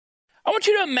want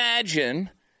you to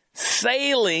imagine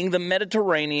sailing the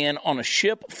Mediterranean on a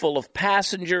ship full of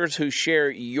passengers who share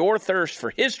your thirst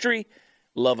for history,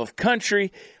 love of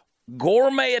country,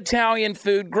 gourmet Italian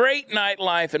food, great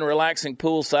nightlife, and relaxing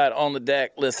poolside on the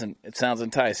deck. Listen, it sounds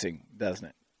enticing, doesn't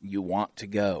it? You want to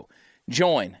go.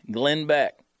 Join Glenn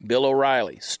Beck, Bill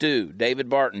O'Reilly, Stu, David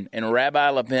Barton, and Rabbi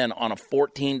Levin on a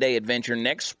 14-day adventure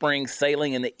next spring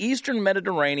sailing in the eastern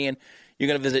Mediterranean. You're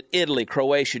going to visit Italy,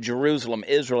 Croatia, Jerusalem,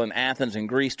 Israel, and Athens and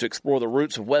Greece to explore the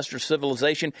roots of Western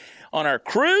civilization on our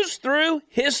cruise through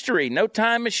history. No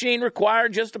time machine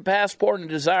required, just a passport and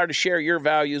a desire to share your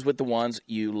values with the ones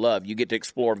you love. You get to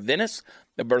explore Venice,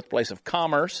 the birthplace of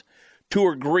commerce,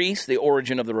 tour Greece, the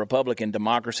origin of the republic and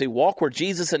democracy, walk where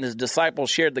Jesus and his disciples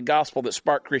shared the gospel that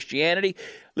sparked Christianity.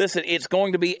 Listen, it's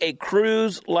going to be a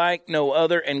cruise like no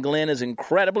other, and Glenn is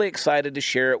incredibly excited to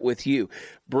share it with you.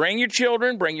 Bring your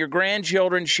children, bring your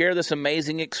grandchildren, share this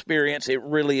amazing experience. It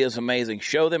really is amazing.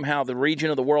 Show them how the region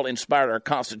of the world inspired our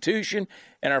Constitution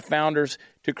and our founders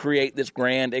to create this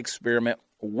grand experiment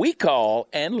we call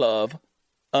and love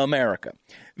America.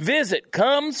 Visit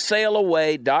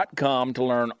ComeSailAway.com to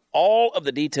learn all of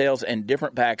the details and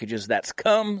different packages. That's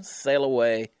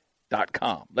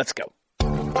ComeSailAway.com. Let's go.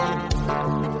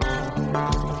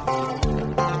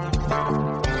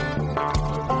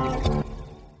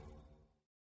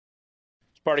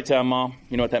 It's party time, Mom.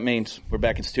 You know what that means. We're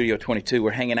back in Studio 22.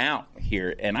 We're hanging out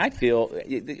here, and I feel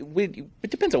it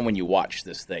depends on when you watch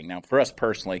this thing. Now, for us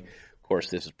personally, of course,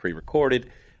 this is pre-recorded.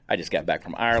 I just got back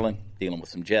from Ireland, dealing with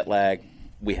some jet lag.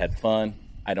 We had fun.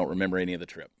 I don't remember any of the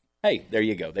trip. Hey, there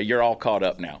you go. You're all caught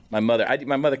up now. My mother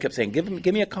kept saying, "Give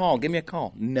me a call. Give me a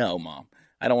call." No, Mom,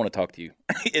 I don't want to talk to you.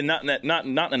 And not in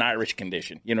an Irish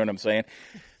condition. You know what I'm saying?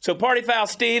 So, Party Foul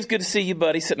Steve's good to see you,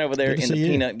 buddy, sitting over there in the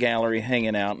peanut gallery,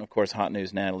 hanging out, and of course, Hot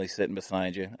News Natalie sitting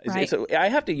beside you. Right. So I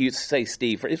have to say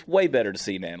Steve. It's way better to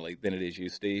see Natalie than it is you,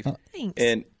 Steve. Thanks.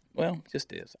 And well, it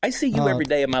just is. I see you every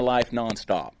day of my life,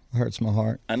 nonstop. Hurts my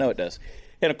heart. I know it does.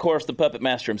 And, of course, the puppet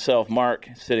master himself, Mark,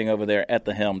 sitting over there at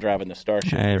the helm, driving the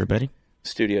Starship. Hi, everybody.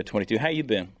 Studio 22. How you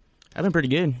been? I've been pretty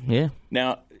good, yeah.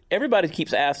 Now, everybody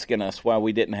keeps asking us why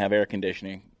we didn't have air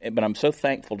conditioning, but I'm so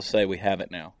thankful to say we have it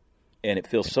now. And it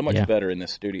feels so much better in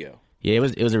this studio. Yeah,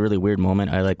 it was a really weird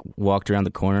moment. I, walked around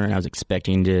the corner, and I was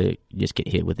expecting to just get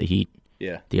hit with the heat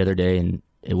the other day, and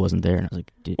it wasn't there. And I was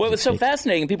like, well, it's so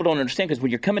fascinating. People don't understand because when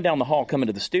you're coming down the hall, coming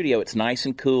to the studio, it's nice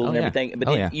and cool and everything.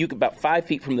 But you about 5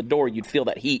 feet from the door, you'd feel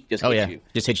that heat just hit you.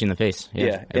 Just hit you in the face.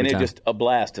 Yeah, and it just a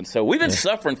blast. And so we've been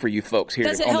suffering for you folks here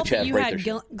on the Chat. Does it help that you had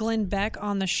Glenn Beck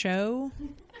on the show?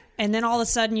 And then all of a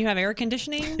sudden you have air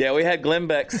conditioning? Yeah, we had Glenn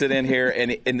Beck sit in here,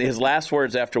 and in his last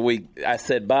words after I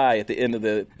said bye at the end of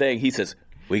the thing, he says,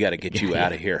 "We got to get you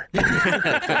out of here."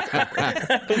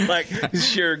 I'm like,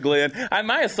 sure, Glenn.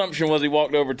 My assumption was he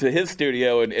walked over to his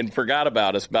studio and forgot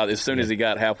about us about as soon as he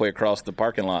got halfway across the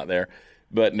parking lot there.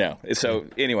 But no. So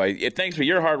anyway, thanks for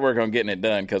your hard work on getting it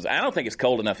done, because I don't think it's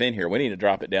cold enough in here. We need to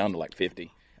drop it down to like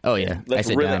 50. Oh, yeah.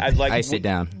 I sit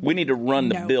down. We need to run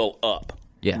the bill up.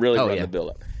 Yeah. Really run the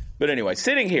bill up. But anyway,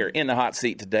 sitting here in the hot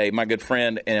seat today, my good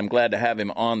friend, and I'm glad to have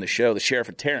him on the show, the Sheriff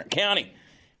of Tarrant County.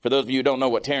 For those of you who don't know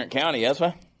what Tarrant County is,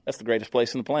 that's the greatest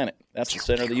place on the planet. That's the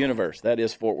center of the universe. That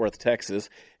is Fort Worth,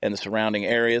 Texas, and the surrounding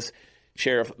areas.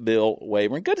 Sheriff Bill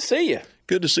Waybourn, good to see you.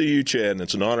 Good to see you, Chad, and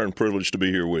it's an honor and privilege to be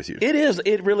here with you. It is.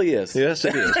 It really is. Yes,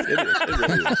 it is. It really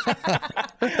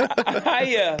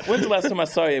is. When's the last time I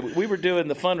saw you? We were doing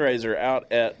the fundraiser out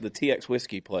at the TX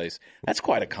Whiskey place. That's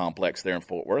quite a complex there in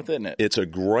Fort Worth, isn't it? It's a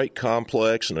great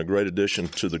complex and a great addition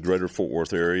to the greater Fort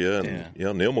Worth area.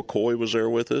 And Neil McCoy was there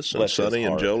with us, and Sonny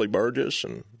and Jolie Burgess,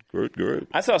 and great group.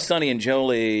 I saw Sonny and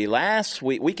Jolie last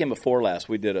weekend before last.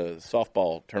 We did a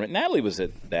softball tournament. Natalie was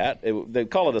at that. They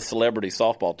call it a celebrity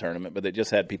softball tournament, but they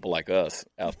just had people like us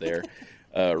out there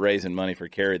raising money for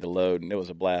Carry the Load, and it was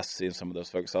a blast seeing some of those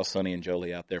folks. I saw Sonny and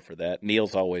Jolie out there for that.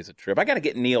 Neil's always a trip. I got to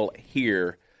get Neil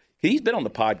here. He's been on the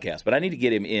podcast, but I need to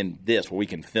get him in this where we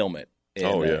can film it. And,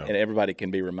 and everybody can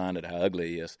be reminded how ugly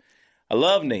he is. I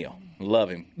love Neil. Love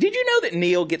him. Did you know that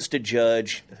Neil gets to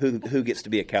judge who gets to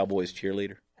be a Cowboys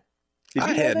cheerleader?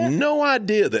 I had no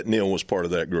idea that Neil was part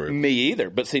of that group. Me either.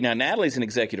 But see, now Natalie's an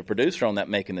executive producer on that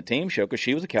Making the Team show because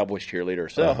she was a Cowboys cheerleader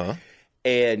herself.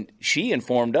 And she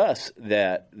informed us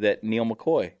that Neil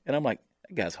McCoy, and I'm like,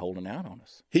 that guy's holding out on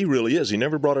us. He really is. He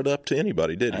never brought it up to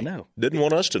anybody, did he? I know. Didn't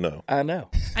want us to know. I know.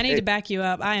 I need to back you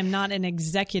up. I am not an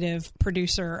executive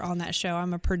producer on that show.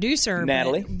 I'm a producer.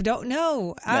 Natalie? Don't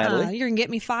know. Natalie? You're going to get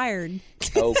me fired.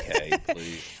 Okay,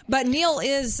 please. But Neil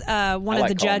is one of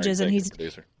the judges, and he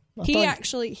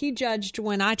judged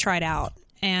when I tried out,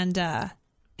 and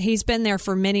he's been there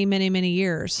for many, many, many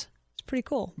years. pretty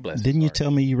cool. Didn't you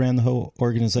tell me you ran the whole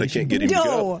organization? They can't get him to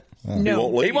go.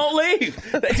 No. He won't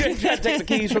leave. They just got to take the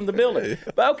keys from the building.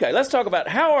 But okay, let's talk about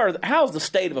how's the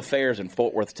state of affairs in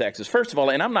Fort Worth, Texas. First of all,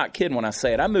 and I'm not kidding when I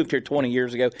say it, I moved here 20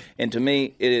 years ago, and to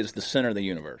me, it is the center of the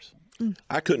universe.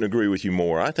 I couldn't agree with you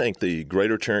more. I think the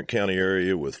greater Tarrant County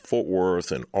area with Fort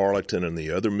Worth and Arlington and the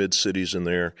other mid-cities in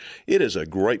there, it is a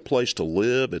great place to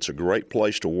live. It's a great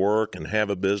place to work and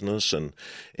have a business. And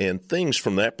things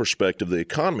from that perspective, the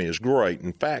economy is great.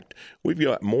 In fact, we've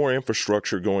got more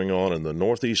infrastructure going on in the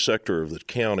northeast sector of the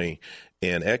county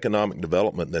and economic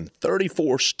development than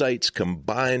 34 states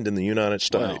combined in the United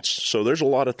States. Wow. So there's a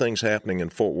lot of things happening in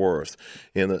Fort Worth.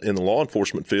 In the law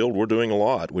enforcement field, we're doing a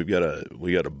lot. We've got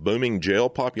a booming jail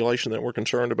population that we're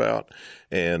concerned about,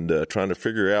 and trying to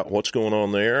figure out what's going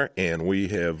on there. And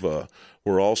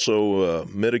we're also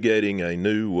mitigating a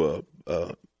new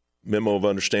memo of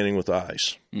understanding with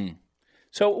ICE. Mm.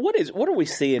 So what are we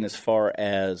seeing as far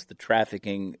as the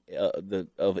trafficking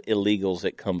of illegals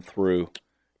that come through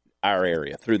our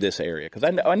area, through this area? Because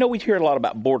I know we hear a lot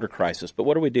about border crisis, but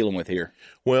what are we dealing with here?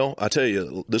 Well, I tell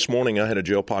you, this morning I had a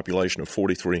jail population of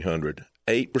 4,300.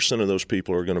 8% of those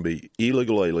people are going to be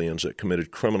illegal aliens that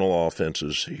committed criminal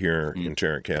offenses here in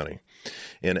Tarrant County.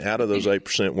 And out of those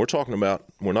 8%,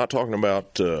 we're not talking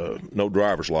about no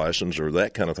driver's license or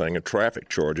that kind of thing, or traffic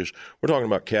charges. We're talking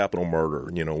about capital murder.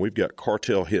 You know, we've got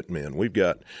cartel hitmen. We've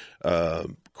got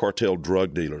cartel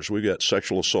drug dealers. We've got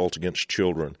sexual assault against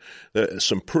children,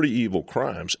 some pretty evil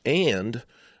crimes. And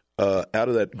out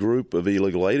of that group of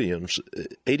illegal aliens,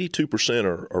 82%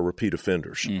 are repeat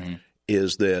offenders. Mm-hmm.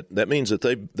 That means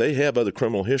that they have other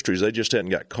criminal histories. They just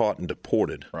hadn't got caught and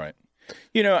deported. Right.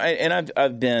 You know, and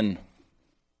I've been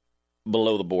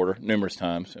below the border numerous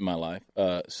times in my life,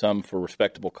 some for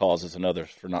respectable causes and others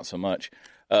for not so much.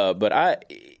 But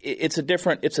it's a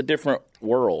different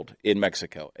world in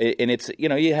Mexico, and it's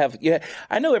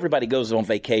I know everybody goes on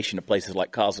vacation to places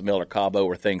like Cozumel or Cabo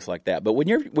or things like that, but when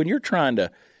you're trying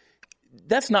to,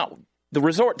 that's not the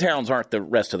resort towns aren't the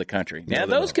rest of the country. Now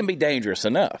those can be dangerous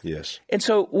enough. Yes, and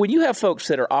so when you have folks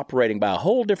that are operating by a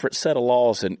whole different set of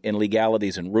laws and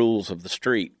legalities and rules of the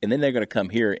street, and then they're going to come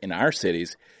here in our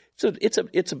cities, so it's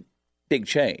a big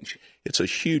change. It's a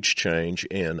huge change,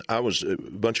 and a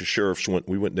bunch of sheriffs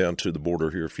we went down to the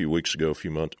border here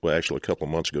a couple of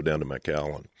months ago down to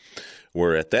McAllen,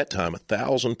 where at that time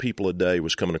 1,000 people a day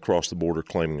was coming across the border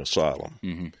claiming asylum,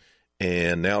 mm-hmm.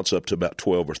 and now it's up to about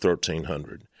 1,200 or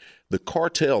 1,300. The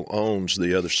cartel owns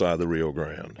the other side of the Rio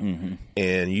Grande, mm-hmm.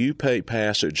 and you pay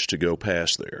passage to go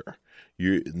past there.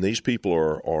 These people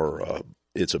are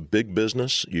it's a big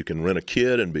business. You can rent a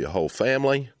kid and be a whole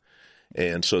family,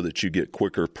 and so that you get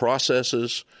quicker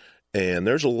processes. And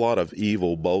there's a lot of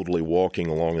evil boldly walking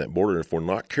along that border. If we're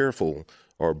not careful,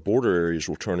 our border areas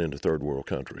will turn into third world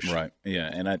countries. Right, yeah,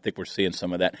 and I think we're seeing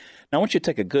some of that. Now, I want you to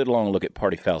take a good long look at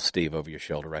Party Foul Steve over your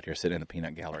shoulder right here, sitting in the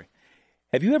peanut gallery.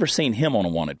 Have you ever seen him on a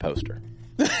wanted poster?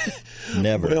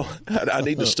 Never. Well, I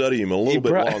need to study him a little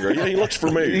bit longer. Yeah, he looks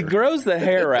familiar. He grows the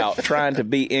hair out trying to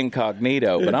be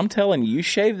incognito, but I'm telling you, you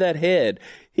shave that head,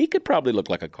 he could probably look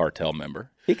like a cartel member.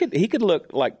 He could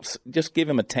look like, just give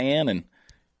him a tan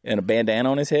and a bandana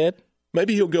on his head.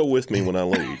 Maybe he'll go with me when I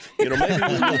leave. Maybe we'll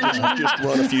just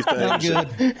run a few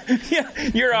things. Yeah,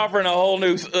 you're offering a whole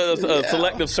new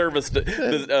selective service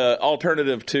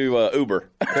alternative to Uber.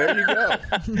 There you go.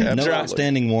 No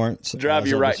outstanding warrants. Drive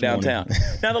you right downtown.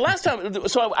 Now, the last time,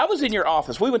 so I was in your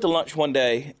office. We went to lunch one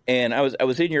day, and I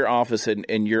was in your office,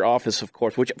 and your office, of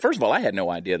course, which, first of all, I had no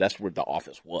idea that's where the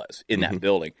office was, in that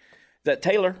building. Is that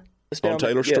Taylor? On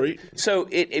Taylor Street. So,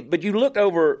 but you looked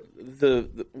over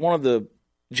the one of the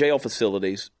jail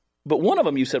facilities, but one of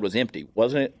them you said was empty,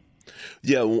 wasn't it?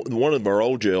 Yeah, one of our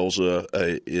old jails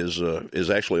is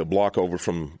actually a block over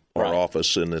from our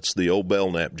office, and it's the old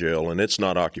Belknap jail, and it's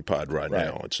not occupied right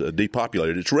now. It's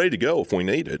depopulated. It's ready to go if we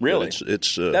need it. Really?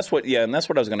 That's what I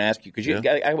was going to ask you, because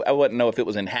I wouldn't know if it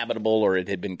was inhabitable or it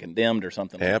had been condemned or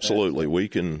something. Absolutely, like we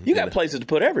can. You got places to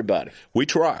put everybody. We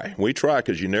try,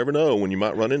 because you never know when you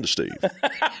might run into Steve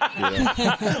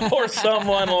or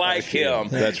someone like him.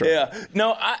 That's right. Yeah.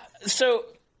 No,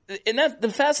 and that's the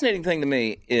fascinating thing to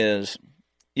me is,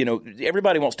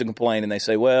 everybody wants to complain and they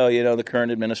say, well, the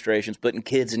current administration's putting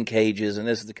kids in cages and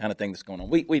this is the kind of thing that's going on.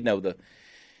 We know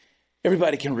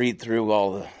everybody can read through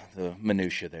all the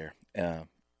minutia there.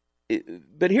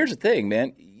 But here's the thing,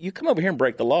 man. You come over here and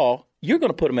break the law, you're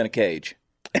going to put them in a cage.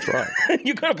 That's right.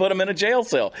 You're going to put them in a jail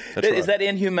cell. Is that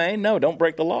inhumane? No, don't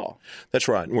break the law. That's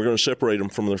right. And we're going to separate them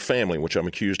from their family, which I'm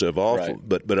accused of.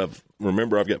 But I've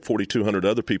got 4,200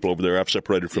 other people over there I've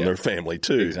separated from their family,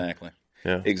 too. Exactly.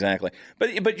 Yeah. Exactly.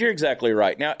 But you're exactly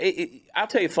right. Now, I'll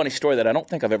tell you a funny story that I don't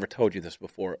think I've ever told you this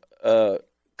before. A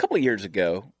couple of years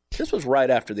ago, this was right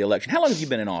after the election. How long have you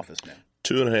been in office now?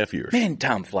 2.5 years. Man,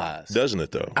 time flies. Doesn't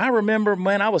it, though? I remember,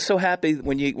 man, I was so happy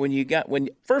when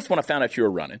I found out you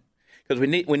were running, because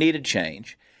we needed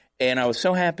change. And I was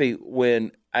so happy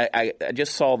when I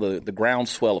just saw the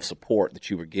groundswell of support that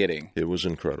you were getting. It was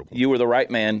incredible. You were the right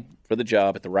man for the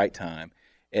job at the right time.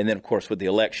 And then, of course, with the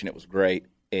election, it was great.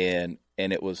 And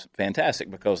it was fantastic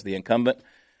because the incumbent,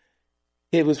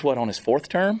 it was, on his 4th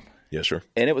term? Yes, sir.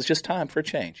 And it was just time for a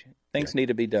change. Things need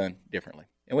to be done differently.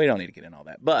 And we don't need to get into all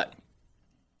that. But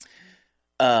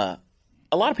a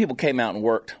lot of people came out and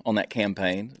worked on that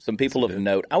campaign. Some people of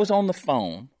note. I was on the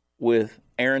phone with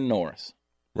Aaron Norris.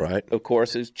 Right. Of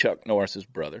course, is Chuck Norris's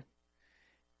brother.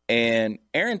 And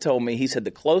Aaron told me, he said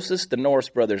the closest the Norris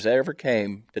brothers ever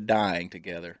came to dying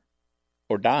together,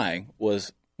 or dying,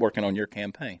 was working on your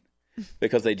campaign.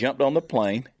 Because they jumped on the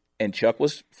plane, and Chuck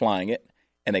was flying it,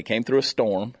 and they came through a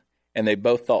storm, and they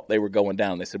both thought they were going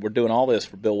down. They said, we're doing all this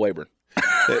for Bill Waybourn.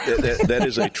 That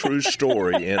is a true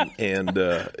story, and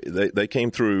they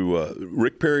came through.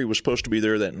 Rick Perry was supposed to be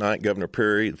there that night. Governor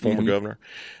Perry, the former governor,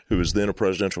 who was then a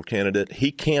presidential candidate,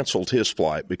 he canceled his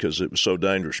flight because it was so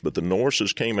dangerous. But the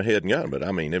Norrises came ahead and got him. But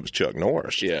I mean, it was Chuck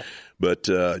Norris. Yeah. But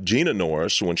Gina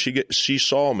Norris, when she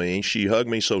saw me, she hugged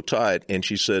me so tight, and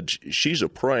she said she's a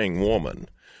praying woman.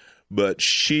 But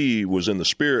she was in the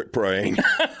spirit praying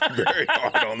very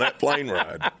hard on that plane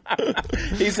ride.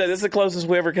 He said, it's the closest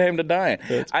we ever came to dying.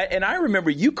 I remember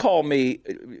you called me,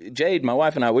 Jade, my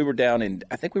wife and I, we were down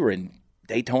I think we were in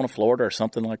Daytona, Florida or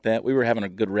something like that. We were having a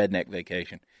good redneck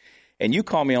vacation. And you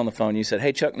called me on the phone. You said,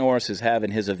 hey, Chuck Norris is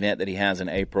having his event that he has in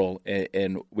April,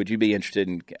 and would you be interested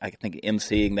in, I think,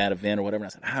 emceeing that event or whatever?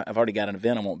 And I said, I've already got an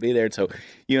event. I won't be there. And so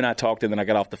you and I talked, and then I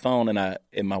got off the phone,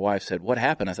 and my wife said, what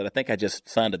happened? I said, I think I just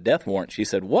signed a death warrant. She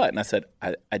said, what? And I said,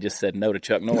 I just said no to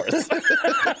Chuck Norris.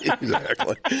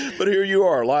 Exactly. But here you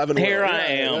are, live and well. Here I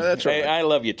am. Yeah, that's right. Hey, I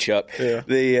love you, Chuck. Yeah.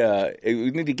 We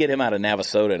need to get him out of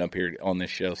Navasota and up here on this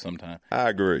show sometime. I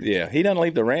agree. Yeah, he doesn't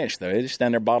leave the ranch, though. He's just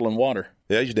down there bottling water.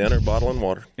 Yeah, he's down there bottling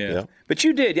water. Yeah. But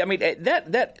you did. I mean,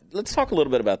 that. Let's talk a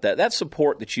little bit about that. That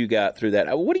support that you got through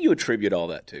that. What do you attribute all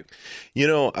that to? You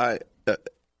know, I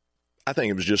think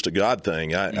it was just a God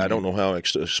thing. I don't know how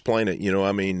to explain it. You know,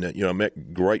 I mean, I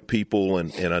met great people,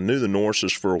 and I knew the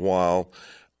Norrises for a while.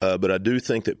 But I do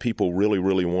think that people really,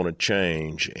 really wanted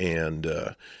change, and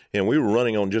we were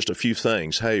running on just a few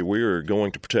things. Hey, we are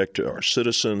going to protect our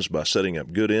citizens by setting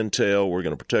up good intel. We're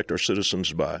going to protect our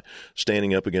citizens by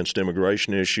standing up against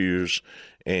immigration issues,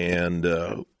 and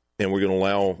we're going to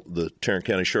allow the Tarrant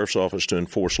County Sheriff's Office to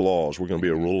enforce laws. We're going to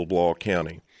be a rule of law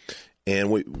county.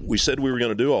 And we said we were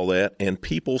going to do all that, and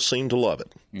people seemed to love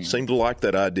it, seemed to like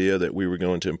that idea that we were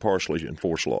going to impartially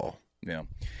enforce law. Yeah.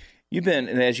 You've been,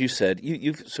 and as you said,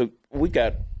 we're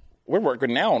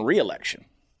working now on re-election.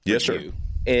 Yes, sir. You.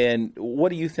 And what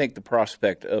do you think the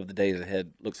prospect of the days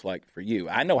ahead looks like for you?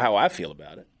 I know how I feel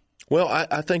about it. Well,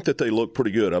 I think that they look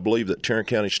pretty good. I believe that Tarrant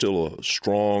County is still a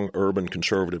strong urban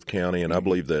conservative county, and I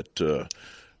believe that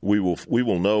we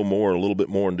will know a little bit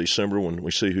more in December when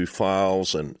we see who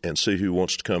files and see who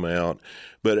wants to come out.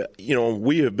 But,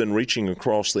 we have been reaching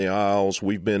across the aisles.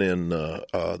 We've been in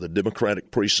the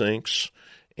Democratic precincts,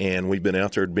 and we've been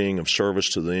out there being of service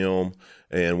to them,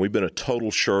 and we've been a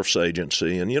total sheriff's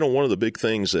agency. And, one of the big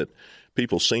things that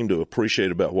people seem to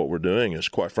appreciate about what we're doing is,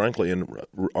 quite frankly, in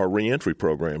our reentry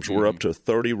programs. We're up to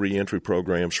 30 reentry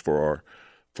programs for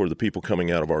the people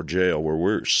coming out of our jail, where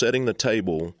we're setting the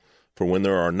table for when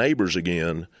they're our neighbors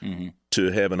again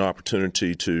to have an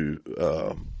opportunity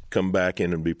to come back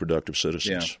in and be productive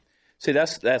citizens. Yeah. See,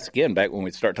 that's again back when we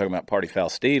start talking about Party Foul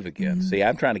Steve again. See,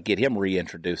 I'm trying to get him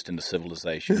reintroduced into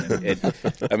civilization.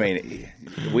 I mean,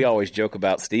 we always joke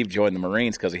about Steve joined the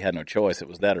Marines because he had no choice. It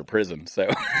was that or prison. So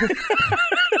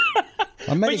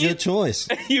I made a good choice.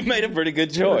 You made a pretty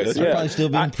good choice. I'd probably still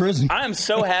be in prison. I am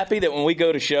so happy that when we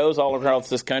go to shows all across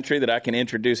this country that I can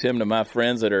introduce him to my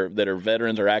friends that are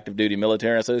veterans or active duty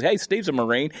military. I say, hey, Steve's a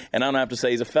Marine, and I don't have to say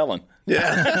he's a felon.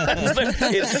 Yeah.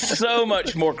 It's so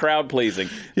much more crowd pleasing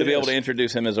to be able to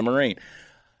introduce him as a Marine.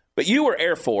 But you were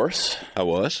Air Force. I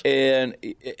was. And,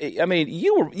 I mean,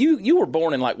 you were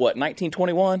born in,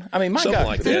 1921? I mean, my Something God.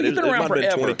 like that. You've been around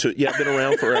forever. 22. Yeah, I've been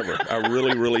around forever. I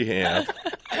really, really have.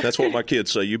 That's what my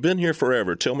kids say. You've been here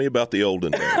forever. Tell me about the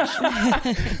olden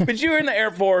days. But you were in the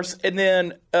Air Force, and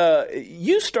then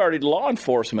you started law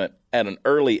enforcement at an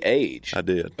early age. I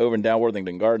did. Over in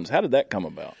Dalworthington Gardens. How did that come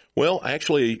about? Well,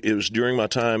 actually, it was during my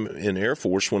time in Air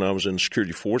Force when I was in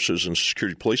security forces, and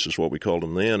security police is what we called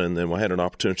them then, and then I had an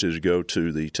opportunity to go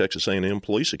to the Texas A&M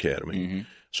Police Academy. Mm-hmm.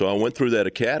 So I went through that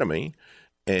academy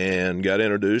and got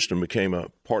introduced and became a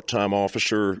part-time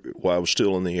officer while I was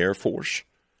still in the Air Force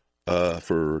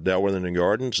for Dalworthington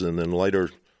Gardens, and then later,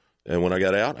 and when I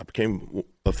got out, I became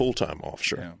a full-time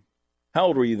officer. Yeah. How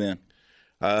old were you then?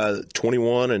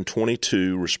 21 and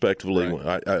 22, respectively.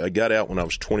 Right. I got out when I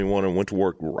was 21 and went to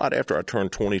work right after I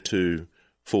turned 22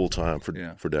 full-time for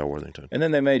Dalworthington. And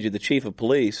then they made you the chief of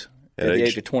police at the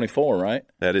age of 24, right?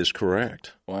 That is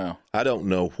correct. Wow. I don't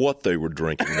know what they were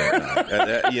drinking that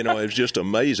night. It was just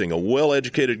amazing. A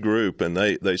well-educated group, and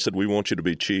they said, we want you to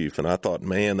be chief. And I thought,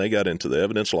 man, they got into the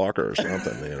evidence locker or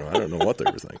something. I don't know what they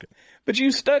were thinking. But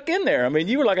you stuck in there. I mean,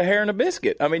 you were like a hair in a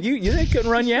biscuit. I mean, they couldn't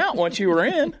run you out once you were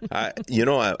in.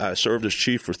 I served as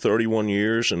chief for 31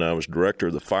 years, and I was director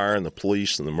of the fire and the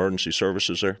police and the emergency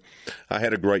services there. I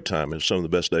had a great time. It was some of the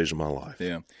best days of my life.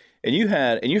 Yeah. And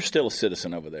you're still a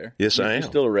citizen over there. Yes, I am. You're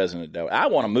still a resident. I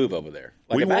want to move over there.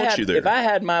 We want you there. If I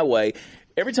had my way,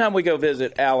 every time we go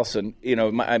visit Allison,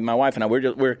 my wife and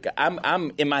I,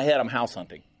 I'm in my head, I'm house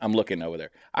hunting. I'm looking over there.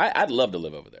 I'd love to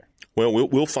live over there. Well,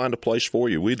 we'll find a place for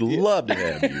you. We'd love to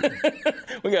have you.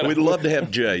 We'd love to have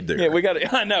Jade there. Yeah, we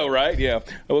got. I know, right? Yeah,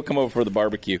 we'll come over for the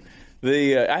barbecue.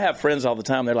 I have friends all the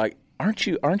time. They're like, "Aren't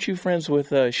you friends with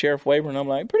Sheriff Waybourn?" I'm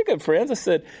like, "Pretty good friends." I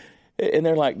said. And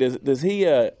they're like, does he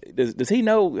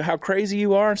know how crazy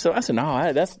you are? And so I said,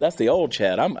 no, that's the old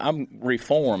Chad. I'm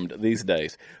reformed these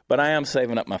days, but I am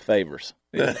saving up my favors.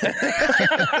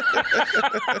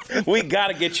 We got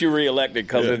to get you reelected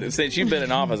because since you've been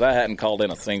in office, I hadn't called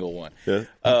in a single one. Yeah.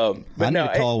 I need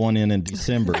to call one in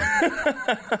December.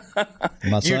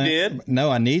 You did? No,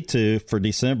 I need to for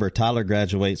December. Tyler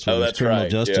graduates with his criminal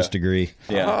justice degree.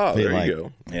 Yeah, there you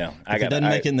go. Yeah, if he doesn't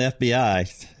make it in the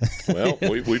FBI. Well,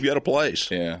 we've got a place.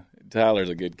 Yeah, Tyler's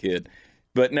a good kid.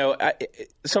 But no,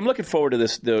 so I'm looking forward to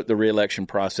the reelection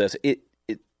process. Do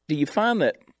you find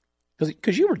that?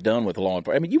 Because you were done with law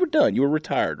enforcement. I mean, you were done. You were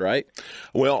retired, right?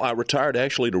 Well, I retired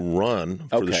actually to run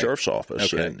for the sheriff's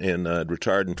office, and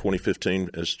retired in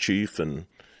 2015 as chief, and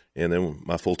then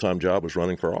my full-time job was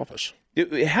running for office.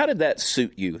 How did that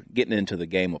suit you, getting into the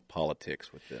game of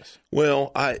politics with this?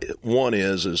 Well, it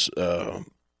was.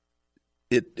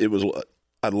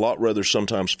 I'd a lot rather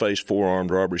sometimes face 4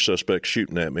 armed robbery suspects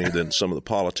shooting at me than some of the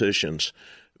politicians,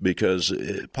 because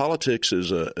politics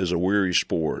is a weary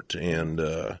sport, and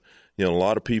a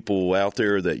lot of people out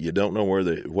there that you don't know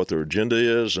what their agenda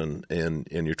is, and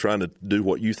you're trying to do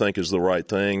what you think is the right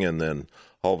thing, and then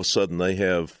all of a sudden they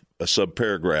have a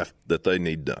subparagraph that they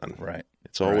need done. Right.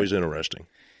 It's always interesting.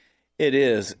 It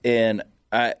is, and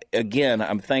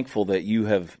I'm thankful that you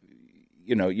have,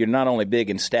 you're not only big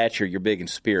in stature, you're big in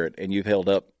spirit, and you've held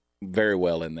up very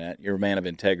well in that. You're a man of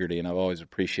integrity, and I've always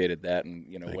appreciated that. And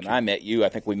when I met you, I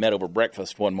think we met over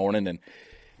breakfast one morning,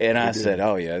 and I said,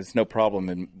 "Oh yeah, it's no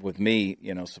problem with me,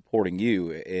 supporting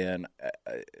you." And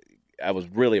I was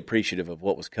really appreciative of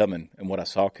what was coming and what I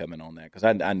saw coming on that, because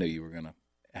I knew you were going to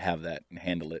have that and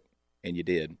handle it, and you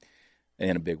did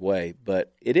in a big way.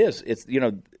 But it's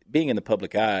being in the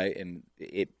public eye and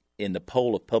in the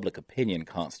poll of public opinion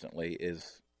constantly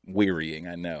is wearying.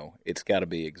 I know it's got to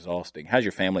be exhausting. How's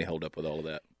your family hold up with all of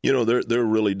that? They're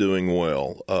really doing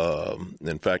well.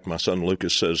 In fact, my son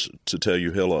Lucas says to tell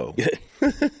you hello.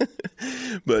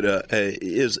 But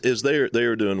they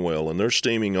are doing well, and they're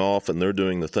steaming off, and they're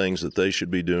doing the things that they should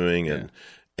be doing,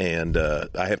 and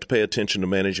I have to pay attention to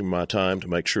managing my time to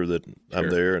make sure that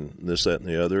I'm there and this, that, and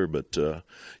the other. But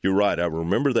you're right. I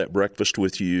remember that breakfast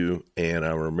with you, and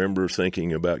I remember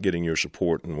thinking about getting your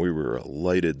support, and we were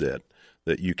elated that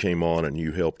you came on and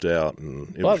you helped out.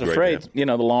 And I was afraid, the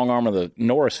long arm of the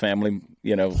Norris family,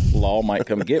 law might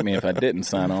come get me if I didn't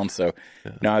sign on. So,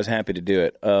 no, I was happy to do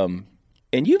it.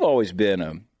 And you've always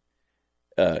been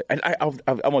I want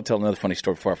to tell another funny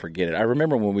story before I forget it. I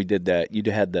remember when we did that, you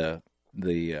had the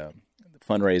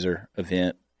fundraiser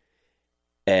event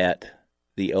at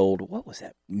the old, what was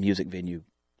that music venue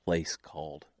place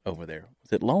called over there?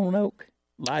 Was it Lone Oak?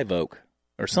 Live Oak?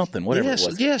 Or something, whatever it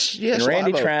was. Yes. And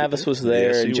Randy Travis was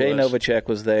there, and Jay Novacek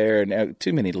was there, and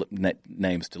too many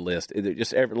names to list.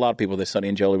 Just a lot of people. This Sonny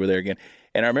and Jolie were there again.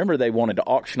 And I remember they wanted to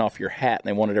auction off your hat, and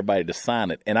they wanted everybody to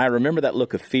sign it. And I remember that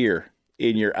look of fear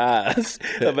in your eyes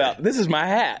about, this is my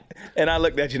hat. And I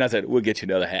looked at you and I said, we'll get you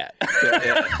another hat.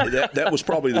 That was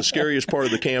probably the scariest part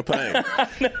of the campaign.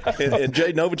 And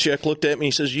Jay Novacek looked at me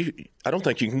and he says, I don't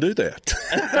think you can do that.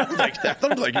 I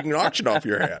don't think you can auction off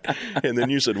your hat. And then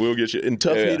you said, we'll get you. And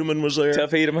Tuff Hedeman was there.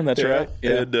 Tuff Hedeman, that's right.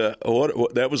 Yeah. And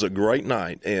that was a great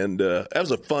night. And that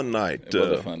was a fun night. It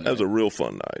was a fun night. That was a real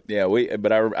fun night. Yeah,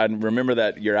 but I remember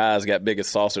that your eyes got big as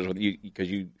saucers with you because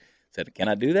you said, can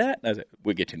I do that? And I said,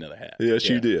 we'll get you another hat. Yes,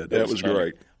 you did. That was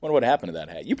great. I wonder what happened to that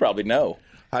hat. You probably know.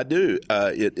 I do.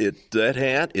 That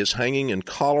hat is hanging in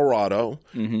Colorado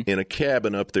in a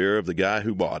cabin up there of the guy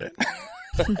who bought it.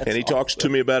 And he talks to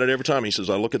me about it every time. He says,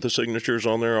 I look at the signatures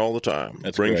on there all the time.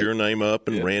 That's brings great. Your name up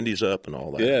and Randy's up and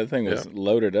all that. Yeah, the thing was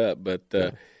loaded up. But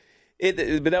but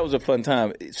that was a fun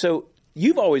time. So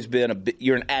you've always been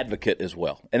you're an advocate as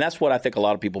well. And that's what I think a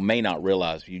lot of people may not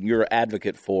realize. You're an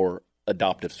advocate for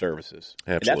adoptive services.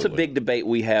 Absolutely. And that's a big debate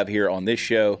we have here on this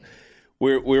show.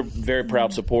 We're very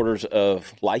proud supporters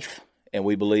of life, and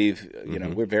we believe,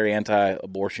 we're very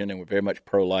anti-abortion, and we're very much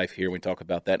pro-life here. We talk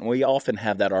about that, and we often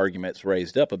have that arguments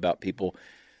raised up about people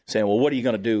saying, well, what are you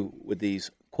going to do with these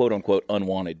quote-unquote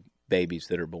unwanted babies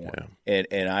that are born? Yeah.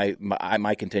 And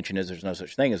my contention is there's no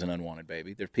such thing as an unwanted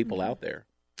baby. There's people out there.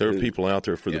 There are people out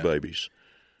there for the babies.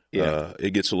 Yeah.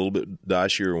 It gets a little bit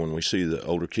dicier when we see the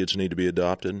older kids need to be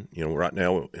adopted. Right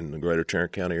now in the greater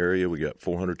Tarrant County area, we got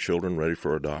 400 children ready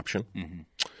for adoption. Mm-hmm.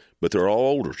 But they're all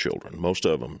older children. Most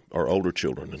of them are older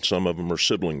children, and some of them are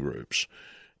sibling groups.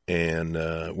 And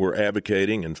we're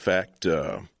advocating. In fact,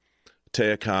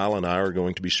 Taya Kyle and I are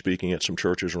going to be speaking at some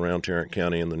churches around Tarrant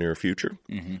County in the near future,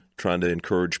 trying to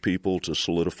encourage people to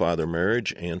solidify their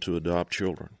marriage and to adopt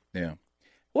children. Yeah.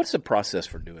 What's the process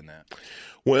for doing that?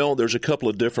 Well, there's a couple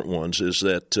of different ones. Is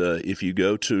that if you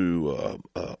go to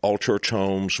All Church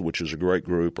Homes, which is a great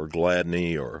group, or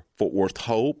Gladney, or Fort Worth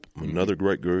Hope, another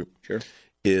great group,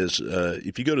 is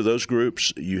if you go to those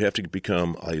groups, you have to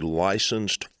become a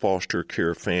licensed foster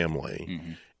care family,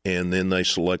 and then they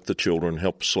select the children,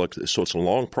 help select. So it's a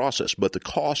long process, but the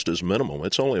cost is minimal.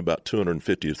 It's only about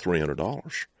 $250 to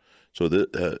 $300. So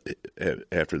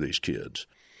after these kids.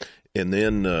 And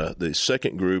then the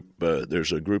second group,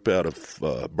 there's a group out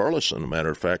of Burleson, a matter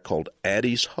of fact, called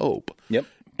Addie's Hope. Yep.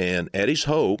 And Addie's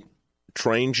Hope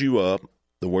trains you up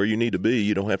where you need to be.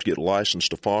 You don't have to get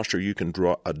licensed to foster. You can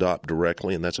adopt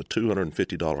directly, and that's a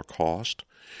 $250 cost.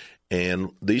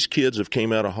 And these kids have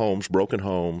came out of homes, broken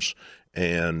homes,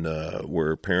 and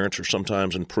where parents are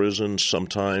sometimes in prison,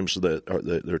 sometimes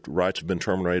their rights have been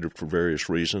terminated for various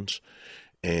reasons,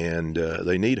 and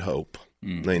they need hope.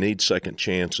 They need second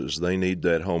chances. They need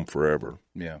that home forever.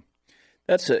 Yeah.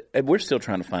 We're still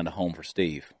trying to find a home for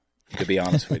Steve, to be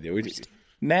honest with you.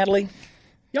 Natalie,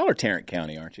 y'all are Tarrant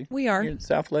County, aren't you? We are. You're in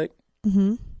South Lake?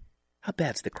 Mm-hmm. How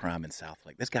bad's the crime in South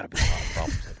Lake? There's got to be a lot of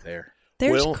problems up there.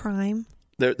 There's crime.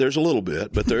 There's a little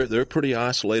bit, but they're pretty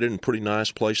isolated and pretty nice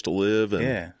place to live.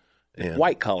 And, and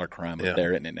white-collar crime up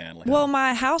there, isn't it, Natalie? Well,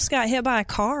 my house got hit by a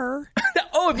car.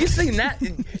 Oh, have you seen that?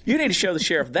 You need to show the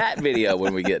sheriff that video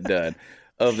when we get done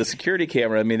of the security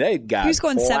camera. I mean, they got he was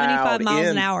going 75 miles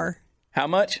an hour. How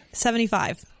much?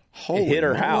 75. It hit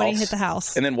her house. When he hit the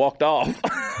house. And then walked off.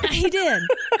 He did.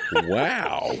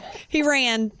 Wow. He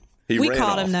ran. We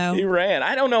caught him, though. He ran.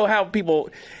 I don't know how people...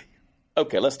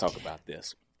 Okay, let's talk about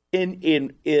this.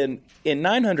 In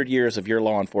 900 years of your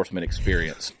law enforcement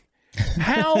experience,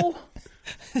 how...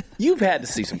 You've had to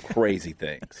see some crazy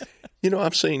things.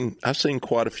 I've seen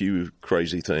quite a few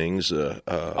crazy things.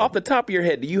 Off the top of your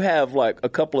head, do you have like a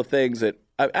couple of things that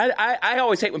I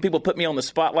always hate when people put me on the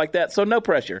spot like that? So no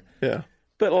pressure. Yeah.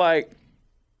 But like,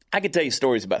 I could tell you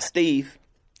stories about Steve.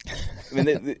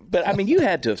 But you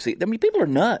had to have seen. People are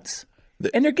nuts,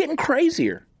 and they're getting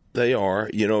crazier. They are.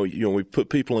 We put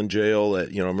people in jail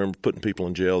that, I remember putting people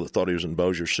in jail that thought he was in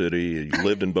Bossier City. He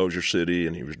lived in Bossier City,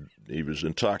 and he was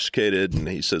intoxicated, and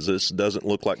he says, this doesn't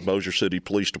look like Bossier City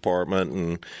Police Department,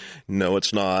 and no,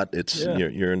 it's not.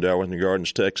 You're in Dalworth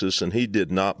Gardens, Texas, and he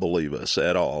did not believe us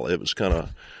at all. It was kind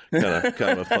of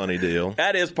a funny deal.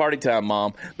 That is party time,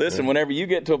 Mom. Listen, whenever you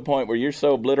get to a point where you're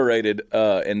so obliterated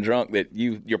and drunk that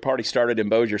your party started in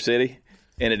Bossier City,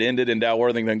 and it ended in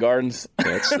Dalworthington Gardens.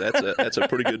 That's a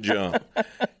pretty good jump.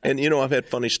 And, I've had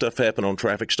funny stuff happen on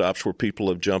traffic stops where people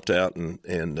have jumped out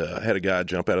and had a guy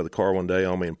jump out of the car one day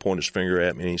on me and point his finger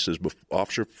at me. And he says,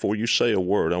 officer, before you say a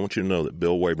word, I want you to know that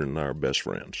Bill Waybourn and I are best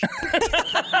friends.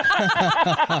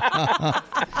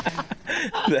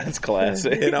 That's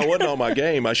classic. And I wasn't on my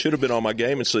game. I should have been on my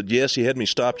game and said, yes, he had me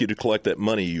stop you to collect that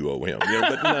money you owe him.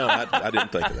 But no, I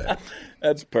didn't think of that.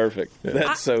 That's perfect.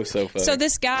 That's so funny. So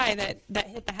this guy that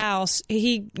hit the house,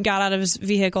 he got out of his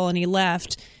vehicle and he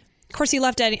left. Of course, he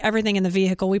left everything in the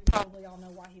vehicle. We probably all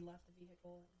know why he left the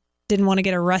vehicle. Didn't want to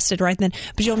get arrested right then.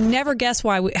 But you'll never guess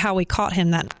how we caught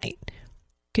him that night.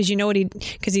 Because you know what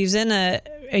because he was in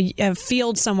a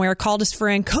field somewhere, called his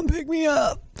friend, come pick me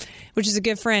up, which is a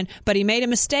good friend. But he made a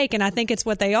mistake, and I think it's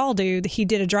what they all do. He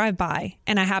did a drive-by,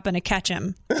 and I happened to catch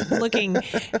him looking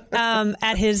at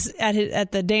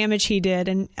the damage he did.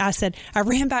 And I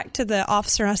ran back to the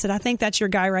officer, and I said, I think that's your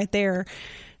guy right there.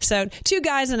 So 2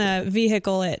 guys in a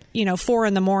vehicle at 4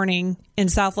 a.m. in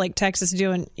South Lake, Texas,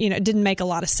 doing it didn't make a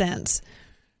lot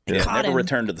and never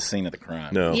return to the scene of the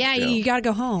crime. No, you got to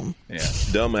go home. Yeah,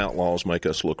 dumb outlaws make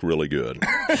us look really good,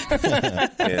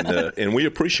 and we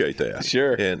appreciate that.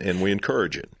 Sure, and we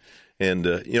encourage it. And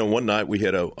one night we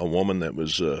had a woman that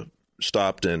was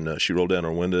stopped, and she rolled down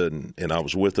her window, and I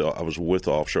was with the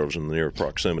officer. I was in the near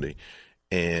proximity,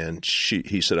 and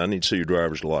he said, "I need to see your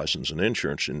driver's license and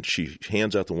insurance." And she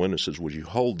hands out the window and says, "Would you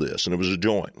hold this?" And it was a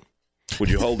joint. Would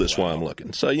you hold this while I'm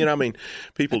looking? So,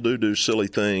 people do silly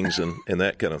things and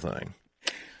that kind of thing.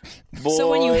 So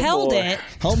when you held it...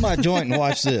 Hold my joint and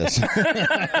watch this.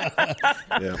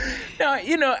 Yeah.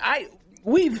 Now,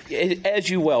 we've, as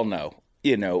you well know,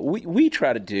 we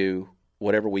try to do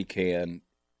whatever we can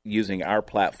using our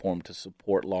platform to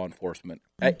support law enforcement.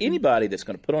 Mm-hmm. Anybody that's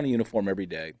going to put on a uniform every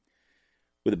day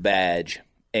with a badge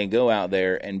and go out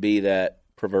there and be that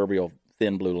proverbial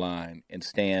thin blue line and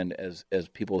stand as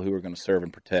people who are going to serve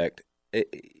and protect.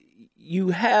 You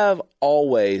have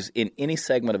always, in any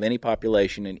segment of any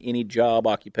population, in any job,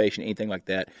 occupation, anything like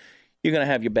that, you're going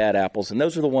to have your bad apples. And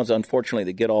those are the ones, unfortunately,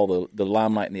 that get all the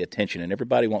limelight and the attention. And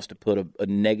everybody wants to put a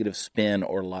negative spin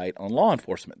or light on law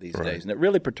enforcement these days. And it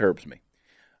really perturbs me.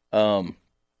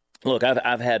 Look,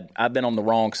 I've been on the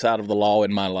wrong side of the law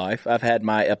in my life. I've had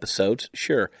my episodes,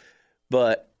 sure.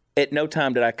 But at no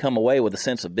time did I come away with a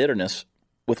sense of bitterness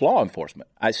with law enforcement.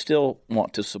 I still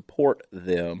want to support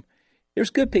them.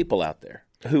 There's good people out there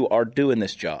who are doing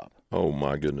this job. Oh,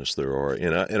 my goodness, there are.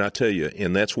 And I tell you,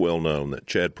 and that's well known, that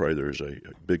Chad Prather is a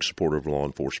big supporter of law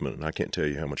enforcement, and I can't tell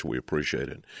you how much we appreciate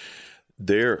it.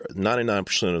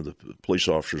 99% of the police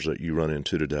officers that you run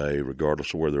into today,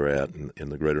 regardless of where they're at in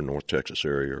the greater North Texas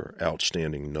area, are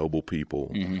outstanding, noble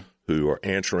people who are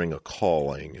answering a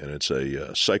calling, and it's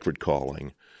a sacred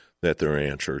calling that they're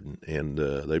answered, and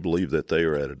they believe that they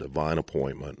are at a divine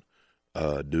appointment,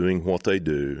 doing what they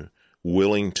do,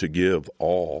 willing to give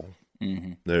all.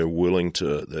 Mm-hmm. They're willing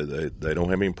to. They don't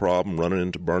have any problem running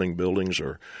into burning buildings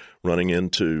or running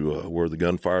into where the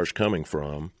gunfire is coming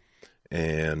from,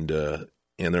 and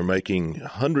they're making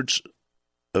hundreds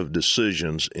of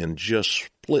decisions in just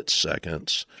split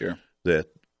seconds. Sure. That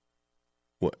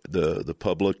the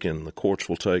public and the courts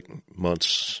will take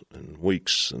months and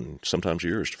weeks and sometimes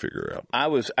years to figure out.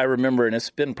 I remember, and it's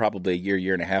been probably a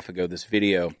year and a half ago, this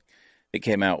video that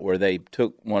came out where they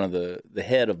took one of the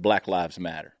head of Black Lives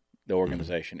Matter, the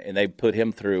organization, and they put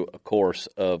him through a course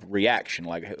of reaction.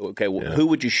 Like, okay, well, who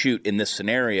would you shoot in this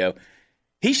scenario?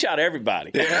 He shot everybody.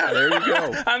 Yeah, there you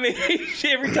go. I mean,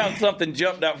 every time something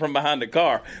jumped out from behind the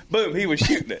car, boom, he was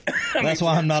shooting it. That's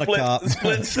why I'm not a cop.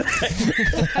 Split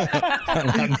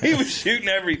second. He was shooting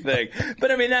everything.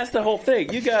 But, I mean, that's the whole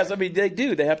thing. You guys, I mean, they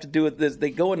do. They have to do it. They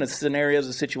go into scenarios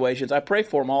and situations. I pray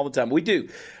for them all the time. We do.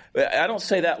 I don't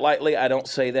say that lightly. I don't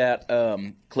say that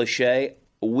cliche.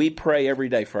 We pray every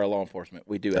day for our law enforcement.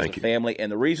 We do as a family.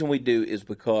 And the reason we do is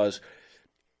because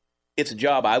it's a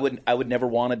job I would never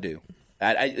want to do.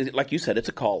 Like you said, it's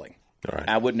a calling. Right.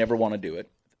 I would never want to do it.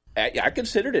 I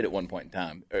considered it at one point in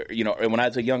time. And when I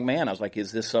was a young man, I was like,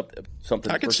 "Is this something?"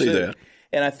 I can see that.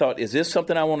 And I thought, "Is this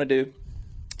something I want to do?"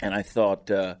 And I thought,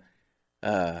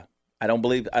 "I don't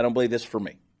believe this for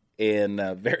me." And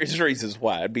various reasons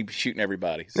why I'd be shooting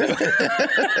everybody. So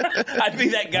I'd be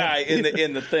that guy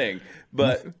in the thing.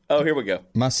 But here we go.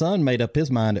 My son made up his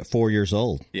mind at 4 years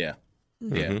old. Yeah,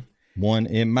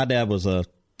 And my dad was a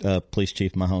police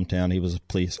chief in my hometown. He was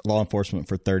law enforcement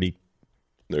for 30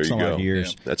 some odd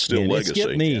years. Yeah. That's still legacy. It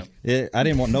skipped me. Yeah. I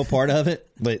didn't want no part of it,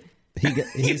 but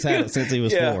he's had it since he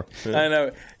was 4. Yeah. I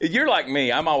know. You're like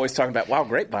me. I'm always talking about, wow,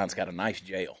 Grapevine's got a nice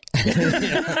jail.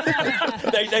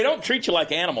 They don't treat you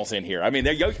like animals in here. I mean,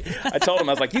 I told him,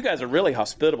 I was like, you guys are really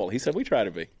hospitable. He said, we try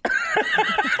to be.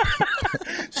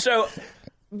 So,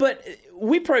 but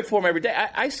we pray for them every day.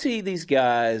 I see these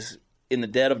guys in the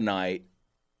dead of night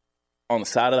on the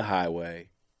side of the highway,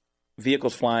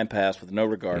 vehicles flying past with no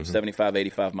regard, 75,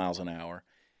 85 miles an hour.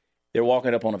 They're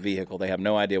walking up on a vehicle. They have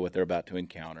no idea what they're about to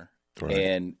encounter.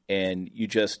 Right. And you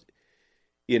just,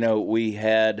 we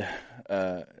had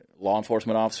a law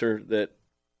enforcement officer that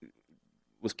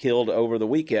was killed over the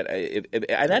weekend. And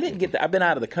I didn't get that. I've been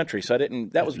out of the country, so I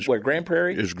didn't. That was where Grand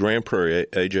Prairie. It was Grand Prairie.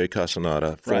 A.J.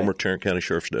 Casanata, former Tarrant County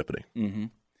Sheriff's deputy. Mm-hmm.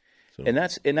 So. And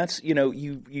that's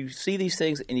you see these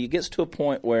things, and you get to a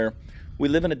point where we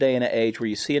live in a day and an age where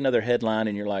you see another headline,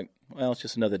 and you're like, well, it's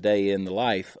just another day in the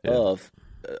life of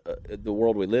the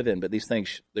world we live in. But these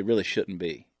things, they really shouldn't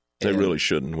be. They really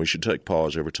shouldn't. We should take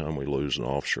pause every time we lose an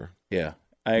officer. Yeah,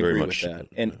 I agree with that.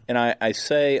 And I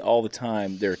say all the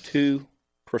time, there are two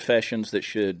professions that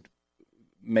should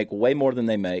make way more than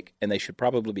they make, and they should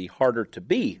probably be harder to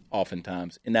be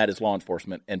oftentimes, and that is law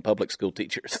enforcement and public school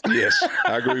teachers. Yes,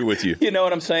 I agree with you. You know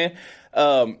what I'm saying?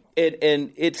 And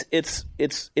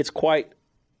it's quite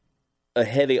a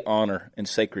heavy honor and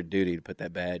sacred duty to put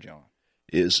that badge on.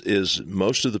 Is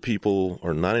most of the people,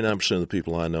 or 99% of the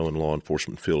people I know in law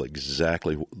enforcement, feel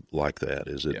exactly like that.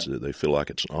 They feel like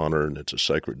it's an honor and it's a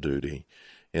sacred duty,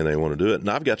 and they want to do it. And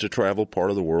I've got to travel part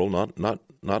of the world,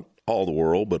 not all the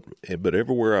world, but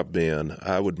everywhere I've been,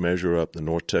 I would measure up the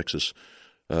North Texas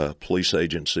police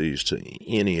agencies to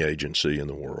any agency in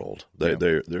the world.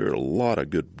 There are a lot of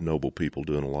good, noble people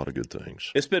doing a lot of good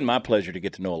things. It's been my pleasure to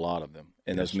get to know a lot of them,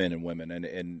 and those men and women,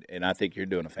 and I think you're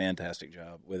doing a fantastic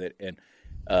job with it. And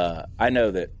I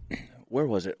know that, where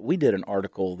was it? We did an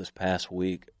article this past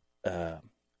week on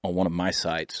one of my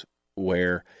sites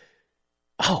where,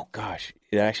 oh gosh,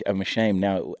 I'm ashamed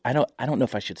now. I don't know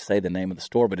if I should say the name of the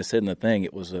store, but it said in the thing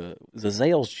it was a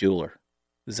Zales jeweler.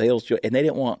 And they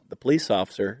didn't want the police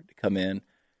officer to come in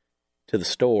to the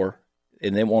store,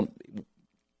 and they want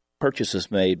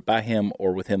purchases made by him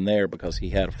or with him there because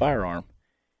he had a firearm.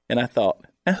 And I thought,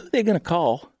 now who are they going to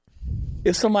call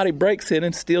if somebody breaks in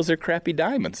and steals their crappy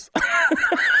diamonds?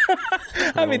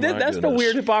 I mean, that's the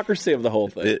weird hypocrisy of the whole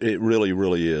thing. It really,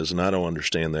 really is, and I don't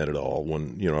understand that at all.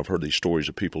 When I've heard these stories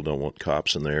of people don't want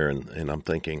cops in there, and I'm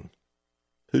thinking,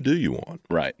 who do you want?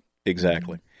 Right,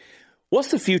 exactly.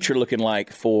 What's the future looking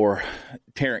like for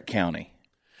Tarrant County?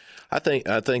 I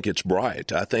think it's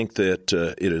bright. I think that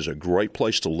it is a great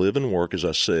place to live and work, as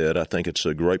I said. I think it's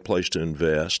a great place to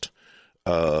invest.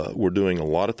 We're doing a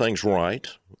lot of things right.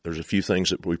 There's a few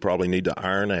things that we probably need to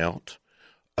iron out.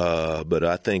 But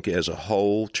I think as a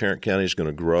whole, Tarrant County is going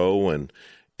to grow. And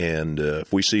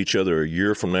if we see each other a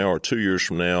year from now or 2 years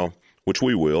from now, which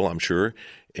we will, I'm sure,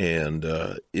 and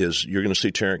you're going to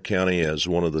see Tarrant County as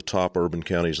one of the top urban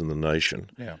counties in the nation.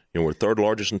 Yeah. We're third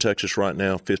largest in Texas right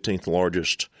now, 15th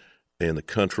largest in the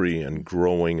country, and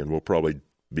growing, and we'll probably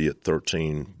be at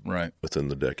 13 within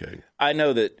the decade. I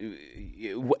know that,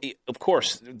 of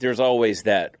course, there's always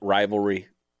that rivalry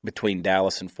between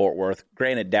Dallas and Fort Worth.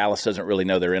 Granted, Dallas doesn't really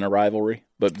know they're in a rivalry,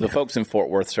 but the folks in Fort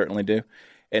Worth certainly do.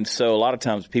 And so a lot of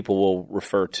times people will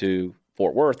refer to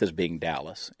Fort Worth as being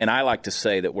Dallas. And I like to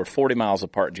say that we're 40 miles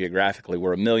apart geographically.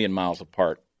 We're 1,000,000 miles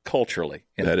apart culturally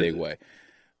in a big way.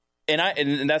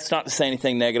 And that's not to say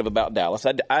anything negative about Dallas.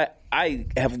 I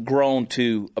have grown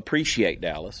to appreciate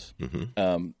Dallas.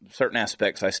 Mm-hmm. Certain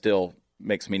aspects still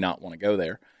makes me not want to go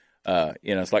there.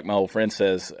 It's like my old friend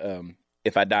says,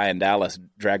 if I die in Dallas,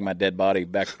 drag my dead body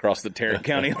back across the Tarrant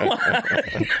County line.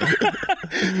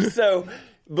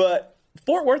 But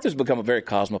Fort Worth has become a very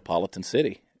cosmopolitan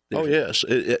city. Oh, yes.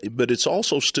 But it's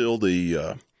also still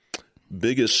the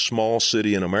biggest small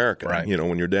city in America. Right.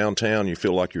 When you're downtown, you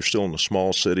feel like you're still in a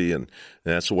small city, and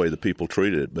that's the way the people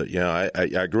treat it. But, yeah, I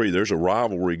agree. There's a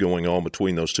rivalry going on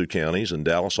between those two counties, and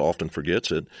Dallas often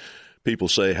forgets it. People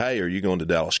say, hey, are you going to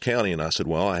Dallas County? And I said,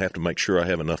 well, I have to make sure I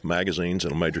have enough magazines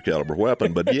and a major caliber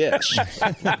weapon, but yes.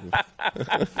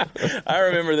 I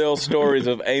remember the old stories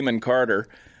of Amon Carter,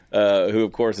 who,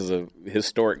 of course, is a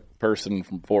historic person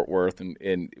from Fort Worth,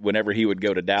 and whenever he would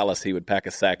go to Dallas, he would pack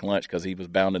a sack lunch because he was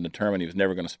bound and determined he was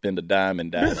never going to spend a dime in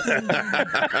Dallas.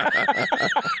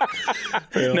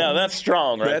 Now, that's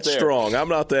strong right That's there. strong. I'm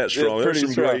not that strong. There's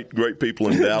some great people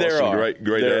in Dallas and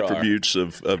great attributes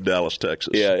of Dallas,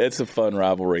 Texas. Yeah, it's a fun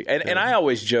rivalry. And I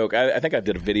always joke, I think I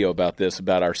did a video about this,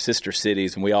 about our sister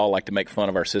cities, and we all like to make fun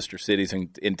of our sister cities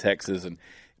in Texas,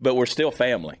 but we're still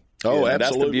family. Oh, absolutely.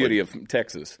 That's the beauty of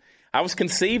Texas. I was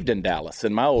conceived in Dallas,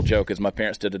 and my old joke is my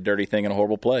parents did a dirty thing in a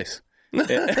horrible place.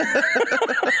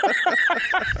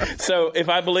 So if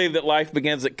I believe that life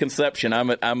begins at conception, I'm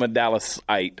a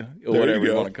Dallasite, or whatever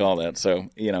you want to call that. So,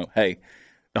 hey,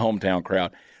 the hometown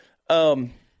crowd.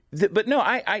 But no,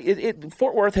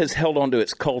 Fort Worth has held on to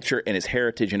its culture and its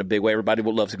heritage in a big way. Everybody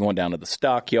loves going down to the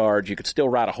stockyards. You could still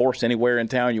ride a horse anywhere in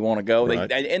town you want to go.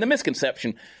 Right. And the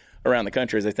misconception around the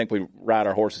country is they think we ride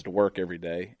our horses to work every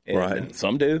day. And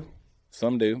some do.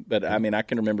 But, I mean, I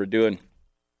can remember doing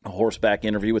a horseback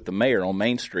interview with the mayor on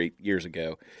Main Street years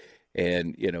ago.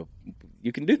 And,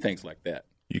 you can do things like that.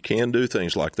 You can do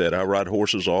things like that. I ride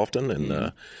horses often,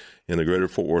 and in the greater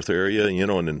Fort Worth area,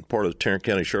 and in part of the Tarrant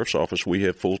County Sheriff's Office, we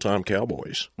have full-time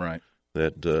cowboys. Right.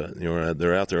 That,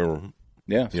 they're out there.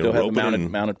 Yeah, still have the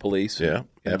mounted police. Yeah,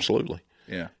 absolutely.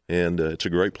 Yeah. And it's a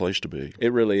great place to be.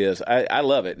 It really is. I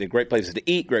love it. They're great places to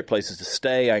eat, great places to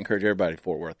stay. I encourage everybody to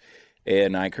Fort Worth.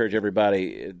 And I encourage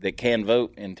everybody that can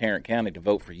vote in Tarrant County to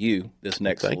vote for you this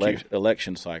next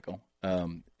election cycle.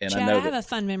 And Chad, I have a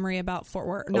fun memory about Fort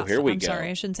Worth. Here we go. Sorry,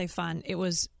 I shouldn't say fun. It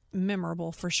was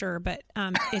memorable for sure. But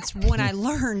it's when I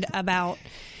learned about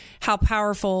how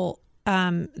powerful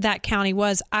that county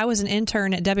was. I was an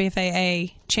intern at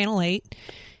WFAA Channel 8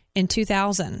 in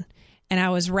 2000. And I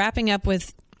was wrapping up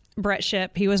with Brett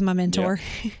Shipp. He was my mentor.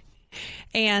 Yep.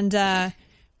 And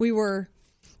we were,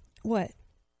 what?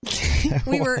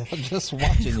 We were just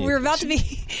watching you. We were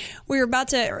about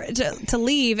to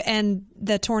leave, and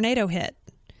the tornado hit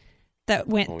that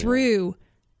went through.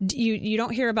 You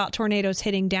don't hear about tornadoes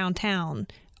hitting downtown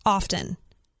often,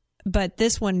 but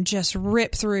this one just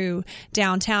ripped through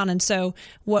downtown. And so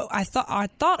I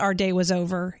thought our day was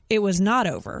over. It was not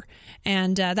over.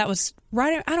 And that was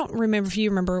right. I don't remember if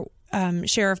you remember,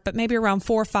 Sheriff, but maybe around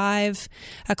 4 or 5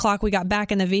 o'clock, we got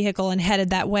back in the vehicle and headed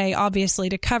that way, obviously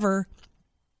to cover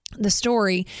the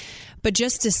story, but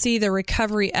just to see the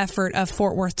recovery effort of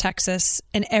Fort Worth, Texas,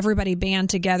 and everybody band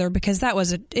together, because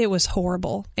it was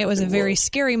horrible. It was a very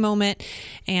scary moment,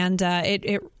 and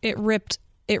it ripped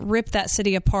that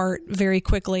city apart very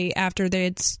quickly after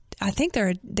they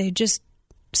just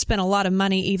spent a lot of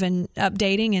money even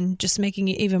updating and just making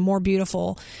it even more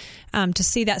beautiful. To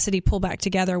see that city pull back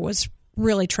together was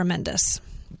really tremendous.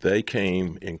 They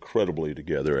came incredibly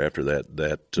together after that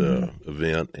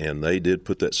event, and they did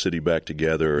put that city back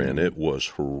together, and it was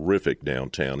horrific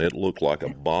downtown. It looked like a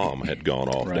bomb had gone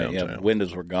off downtown. Yeah,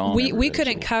 windows were gone.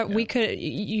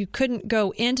 You couldn't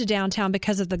go into downtown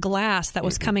because of the glass that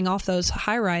was coming off those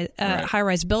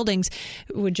high-rise buildings.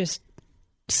 It would just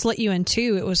slit you in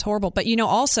two. It was horrible. But,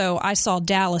 also, I saw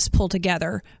Dallas pull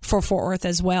together for Fort Worth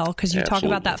as well, because you talk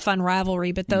about that fun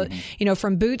rivalry. But,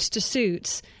 from boots to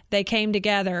suits, they came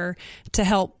together to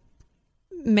help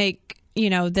make,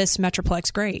 this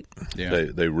Metroplex great. Yeah.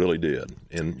 They really did.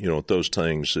 And, those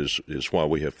things is why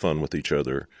we have fun with each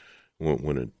other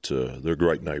when they're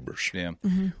great neighbors. Yeah.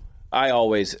 Mm-hmm. I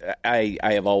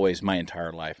have always, my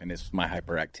entire life, and it's my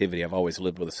hyperactivity, I've always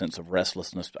lived with a sense of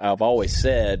restlessness. I've always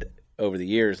said, over the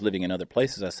years, living in other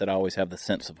places, I said I always have the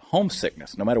sense of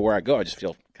homesickness. No matter where I go, I just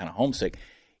feel kind of homesick.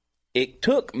 It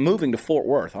took moving to Fort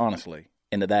Worth, honestly,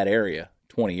 into that area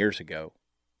 20 years ago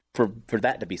for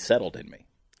that to be settled in me.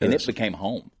 And it became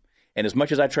home. And as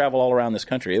much as I travel all around this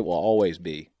country, it will always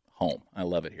be home. I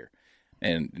love it here.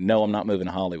 And no, I'm not moving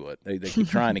to Hollywood. They keep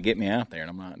trying to get me out there, and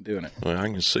I'm not doing it. Well, I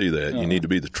can see that. You need to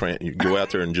be you go out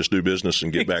there and just do business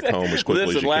and get back home as quickly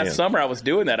as you can. Last summer I was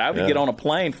doing that. I would get on a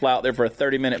plane, fly out there for a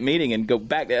 30-minute meeting, and go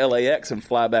back to LAX and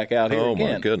fly back out here again.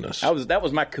 Oh, my goodness. That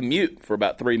was my commute for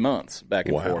about 3 months back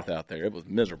and forth out there. It was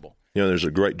miserable. There's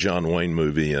a great John Wayne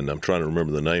movie, and I'm trying to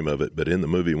remember the name of it, but in the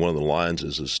movie, one of the lines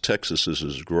is Texas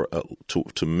is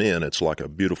to men, it's like a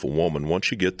beautiful woman.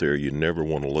 Once you get there, you never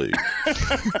want to leave.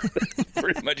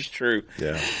 Pretty much true.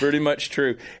 Yeah. Pretty much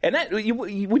true. And that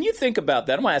when you think about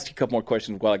that, I'm going to ask you a couple more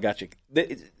questions while I got you.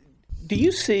 Do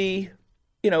you see,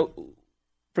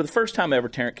 for the first time ever,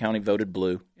 Tarrant County voted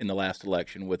blue in the last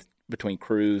election between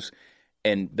Cruz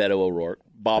and Beto O'Rourke,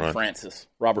 Robert Francis.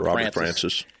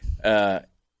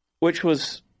 Which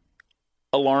was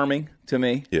alarming to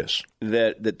me. Yes.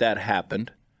 That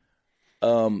happened.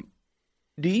 Do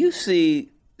you see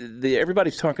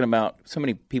everybody's talking about so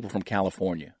many people from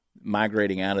California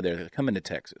migrating out of there, coming to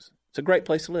Texas. It's a great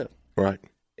place to live. Right.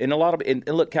 And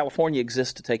look, California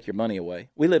exists to take your money away.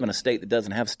 We live in a state that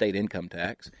doesn't have state income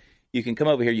tax. You can come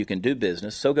over here, you can do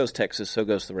business. So goes Texas, so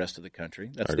goes the rest of the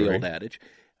country. That's the old adage.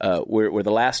 We're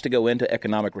the last to go into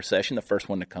economic recession, the first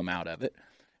one to come out of it.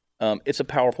 It's a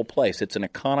powerful place. It's an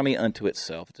economy unto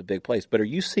itself. It's a big place. But are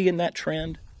you seeing that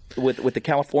trend with the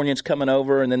Californians coming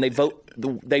over, and then they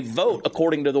vote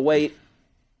according to the way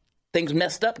things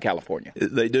messed up California?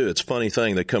 They do. It's a funny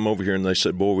thing. They come over here and they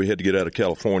said, boy, we had to get out of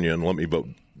California and let me vote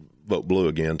blue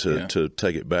again to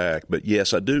take it back. But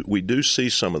yes, we do see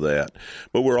some of that.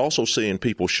 But we're also seeing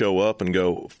people show up and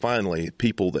go, finally,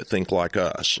 people that think like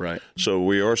us. Right. So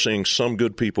we are seeing some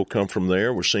good people come from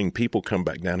there. We're seeing people come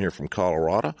back down here from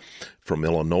Colorado, from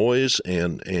Illinois,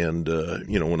 and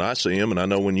when I see them, and I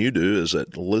know when you do, is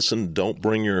that, listen, don't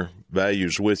bring your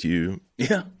values with you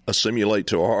assimilate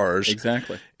to ours.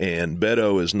 Exactly. And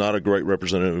Beto is not a great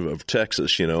representative of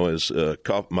Texas. As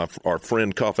our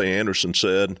friend Coffee Anderson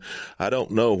said, I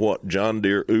don't know what John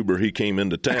Deere Uber he came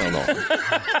into town on.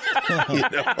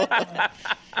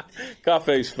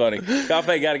 Coffee's funny.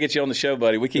 Coffee got to get you on the show,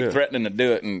 buddy. We keep threatening to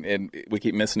do it, and we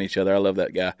keep missing each other. I love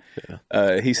that guy.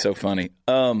 Yeah. He's so funny.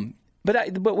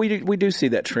 But we do see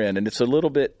that trend, and it's a little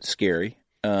bit scary.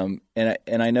 And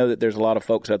I know that there's a lot of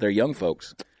folks out there, young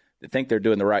folks, that think they're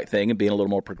doing the right thing and being a little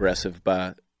more progressive.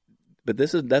 But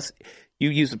you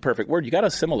use the perfect word. You got to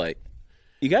assimilate.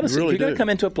 You got to come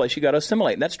into a place. You got to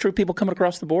assimilate, and that's true. People coming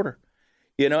across the border.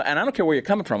 And I don't care where you're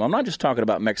coming from. I'm not just talking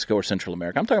about Mexico or Central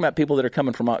America. I'm talking about people that are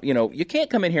coming from, you can't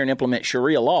come in here and implement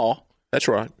Sharia law. That's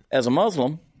right. As a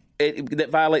Muslim, that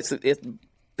violates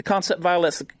the concept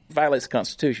violates the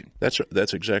Constitution. That's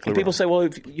exactly right. People say, well,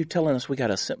 if you're telling us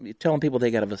you're telling people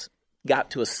they got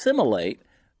to assimilate.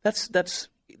 That's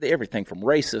everything from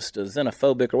racist to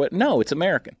xenophobic or what. No, it's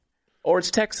American or it's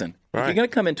Texan. Right. If you're going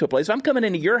to come into a place, if I'm coming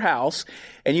into your house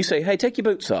and you say, hey, take your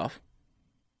boots off,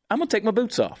 I'm going to take my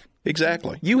boots off.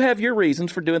 Exactly. You have your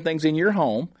reasons for doing things in your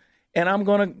home, and I'm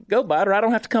going to go by it, or I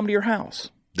don't have to come to your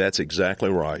house. That's exactly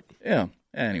right. Yeah.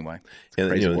 Anyway,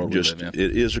 and it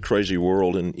is a crazy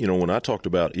world. And when I talked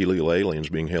about illegal aliens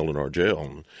being held in our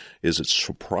jail, it's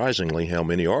surprisingly how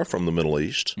many are from the Middle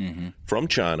East, from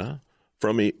China,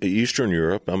 from Eastern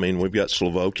Europe. I mean, we've got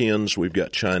Slovakians, we've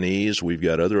got Chinese, we've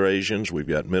got other Asians, we've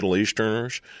got Middle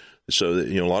Easterners. So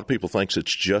a lot of people think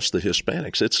it's just the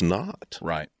Hispanics. It's not.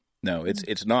 Right. No,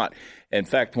 it's not. In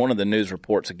fact, one of the news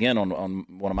reports, again, on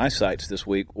one of my sites this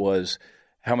week was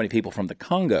how many people from the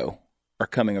Congo are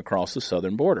coming across the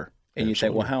southern border. And you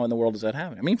think, well, how in the world does that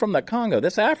happen? I mean, from the Congo,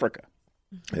 that's Africa.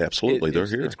 Absolutely, they're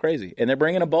here. It's crazy. And they're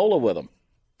bringing Ebola with them.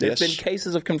 There's been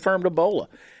cases of confirmed Ebola.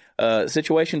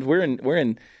 Situations we're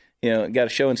in, got a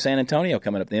show in San Antonio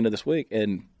coming up at the end of this week,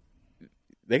 and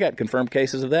they got confirmed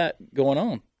cases of that going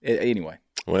on. Anyway.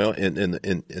 Well,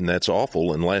 and that's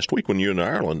awful. And last week when you were in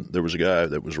Ireland, there was a guy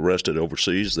that was arrested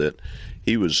overseas that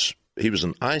he was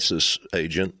an ISIS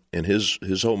agent, and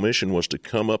his whole mission was to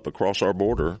come up across our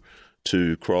border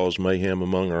to cause mayhem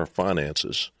among our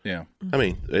finances. Yeah. I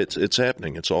mean, it's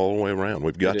happening. It's all the way around.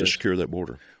 We've got to secure that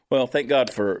border. Well, thank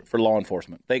God for law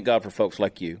enforcement. Thank God for folks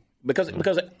like you. Because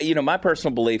my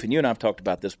personal belief, and you and I have talked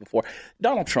about this before,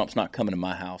 Donald Trump's not coming to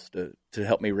my house to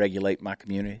help me regulate my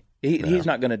community. He's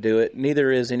not going to do it.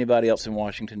 Neither is anybody else in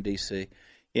Washington, D.C.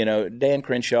 Dan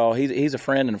Crenshaw, he's a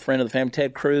friend and a friend of the family.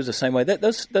 Ted Cruz, the same way.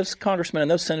 Those congressmen and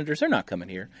those senators, they're not coming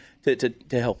here to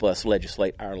help us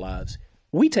legislate our lives.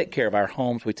 We take care of our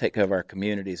homes. We take care of our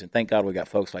communities. And thank God we got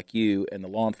folks like you and the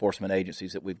law enforcement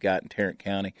agencies that we've got in Tarrant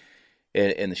County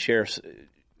and the sheriffs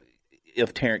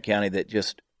of Tarrant County that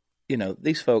just,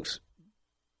 these folks,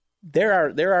 they're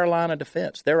our line of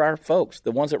defense. They're our folks,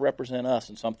 the ones that represent us.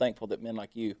 And so I'm thankful that men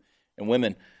like you and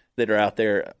women that are out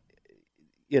there,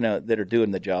 that are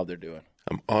doing the job they're doing.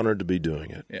 I'm honored to be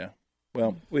doing it. Yeah.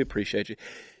 Well, we appreciate you.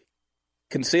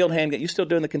 Concealed handgun. You still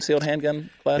doing the concealed handgun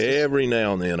classes? Every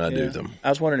now and then I do them. I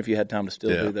was wondering if you had time to still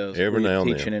do those. Every now and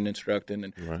then. Teaching and instructing.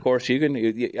 And of course, you can.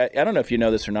 I don't know if you know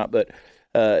this or not, but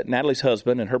Natalie's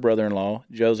husband and her brother-in-law,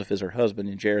 Joseph is her husband,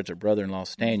 and Jared's her brother-in-law,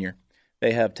 Stanier.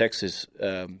 They have Texas.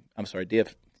 Texas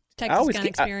Gun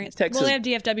Experience. They have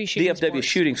DFW Shooting Sports. DFW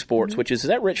Shooting Sports, which is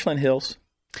that Richland Hills?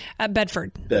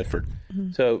 Bedford.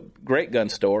 Mm-hmm. So great gun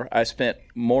store. I spent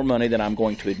more money than I'm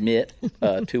going to admit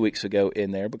 2 weeks ago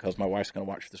in there because my wife's going to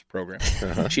watch this program.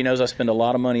 Uh-huh. She knows I spend a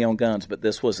lot of money on guns, but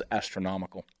this was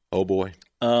astronomical. Oh, boy.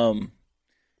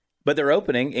 But they're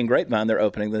opening, in Grapevine,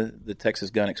 the Texas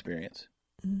Gun Experience.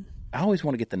 Mm. I always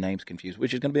want to get the names confused,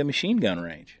 which is going to be a machine gun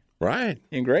range. Right.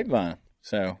 In Grapevine.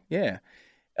 So, yeah.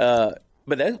 But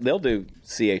they'll do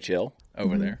CHL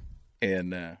over there.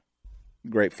 And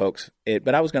great folks.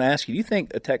 But I was going to ask you, do you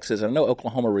think Texas, I know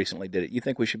Oklahoma recently did it, you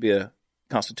think we should be a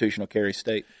constitutional carry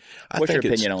state? What's your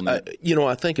opinion on that?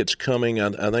 I think it's coming.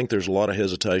 I think there's a lot of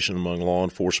hesitation among law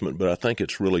enforcement, but I think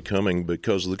it's really coming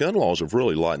because the gun laws have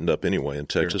really lightened up anyway in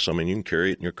Texas. Sure. I mean, you can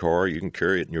carry it in your car, you can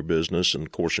carry it in your business, and,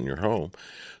 of course, in your home.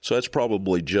 So that's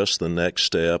probably just the next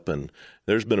step. And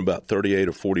there's been about 38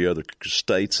 or 40 other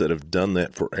states that have done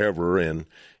that forever, and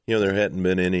there hadn't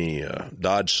been any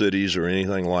Dodge cities or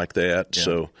anything like that. Yeah.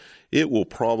 So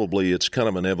it's kind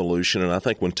of an evolution. And I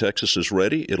think when Texas is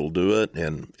ready, it'll do it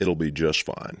and it'll be just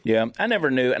fine. Yeah. I never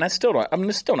knew. And I'm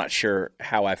still not sure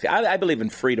how I feel. I believe in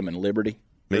freedom and liberty,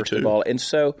 first of all. And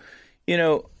so,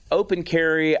 open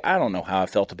carry, I don't know how I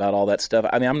felt about all that stuff.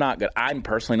 I mean, I'm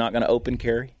personally not going to open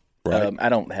carry. Right. I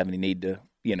don't have any need to,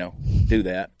 do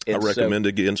that. I recommend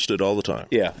against it all the time.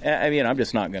 Yeah. I mean, I'm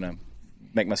just not going to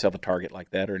make myself a target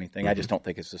like that or anything. I just don't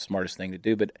think it's the smartest thing to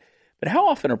do. But how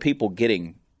often are people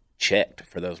getting checked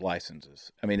for those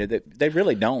licenses? I mean, they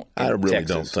really don't. I really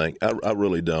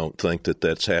don't think that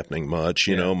that's happening much.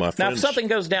 You know, my friends. Now, if something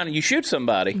goes down and you shoot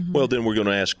somebody, well, then we're going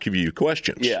to ask you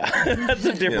questions. Yeah, that's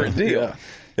a different deal. Yeah.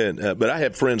 And but I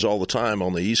have friends all the time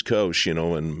on the East Coast, you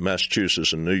know, in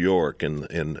Massachusetts and New York, and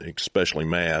especially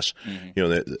Mass. You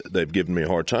know, they've given me a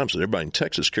hard time. So everybody in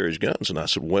Texas carries guns, and I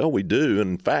said, well, we do.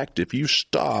 And in fact, if you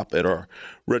stop at our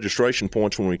registration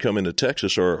points when we come into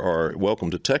Texas, or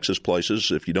welcome to Texas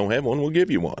places, if you don't have one, we'll give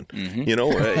you one. You know,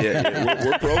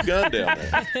 we're pro-gun down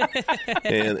there.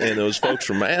 And those folks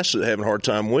from Mass are having a hard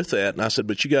time with that. And I said,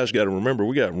 but you guys got to remember,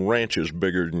 we got ranches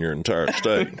bigger than your entire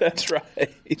state. That's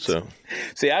right. So,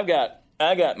 see, I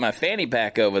got my fanny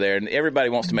pack over there, and everybody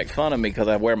wants to make fun of me because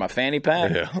I wear my fanny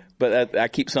pack. Yeah. But I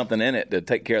keep something in it to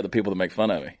take care of the people that make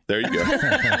fun of me. There you go.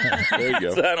 There you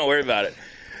go. So I don't worry about it.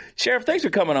 Sheriff, thanks for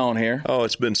coming on here. Oh,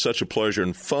 it's been such a pleasure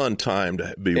and fun time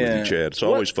to be with you, Chad. It's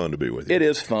always fun to be with you. It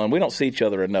is fun. We don't see each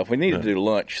other enough. We need to do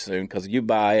lunch soon because you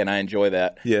buy and I enjoy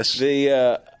that. Yes.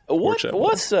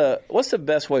 What's the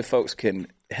best way folks can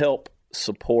help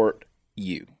support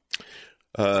you?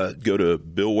 Go to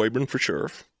Bill Waybourn for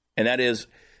Sheriff. And that is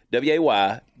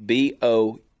Waybourn.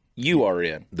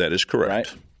 That is correct.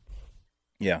 Right?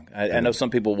 Yeah. I know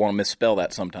some people want to misspell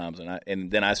that sometimes,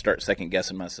 and then I start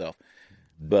second-guessing myself.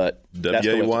 But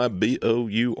Waybourn.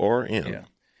 Yeah.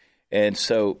 And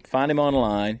so find him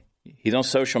online. He's on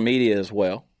social media as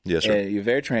well. Yes, sir. You're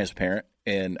very transparent,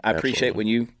 and I appreciate when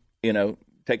you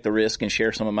take the risk and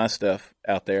share some of my stuff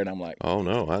out there. And I'm like, oh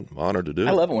no, I'm honored to do it.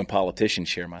 I love it when politicians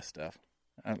share my stuff.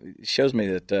 It shows me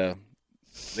that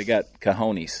they got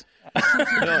cojones.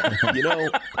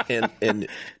 And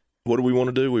what do we want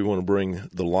to do? We want to bring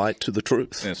the light to the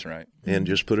truth. That's right. And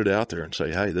just put it out there and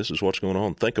say, hey, this is what's going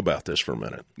on. Think about this for a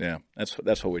minute. Yeah, that's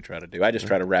what we try to do. I just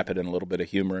try to wrap it in a little bit of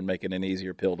humor and make it an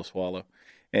easier pill to swallow.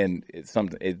 And it's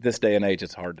something this day and age,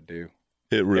 it's hard to do.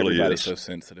 It really Everybody's is. so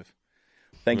sensitive.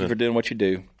 Thank you for doing what you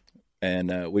do,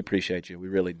 and we appreciate you. We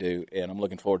really do. And I'm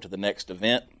looking forward to the next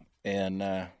event. And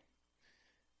they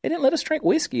didn't let us drink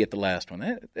whiskey at the last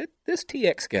one. This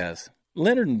TX guys.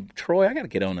 Leonard and Troy, I got to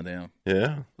get on to them.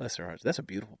 Yeah. Bless their hearts. That's a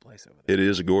beautiful place over there. It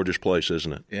is a gorgeous place,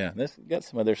 isn't it? Yeah. That's got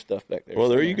some of their stuff back there. Well,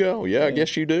 there you go. Yeah, I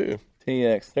guess you do.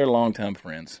 TX. They're longtime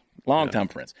friends. Longtime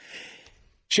friends.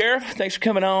 Sheriff, thanks for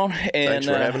coming on. And, thanks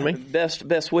for having me.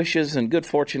 Best wishes and good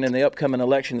fortune in the upcoming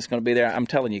election that's going to be there. I'm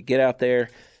telling you, get out there.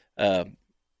 Tarrant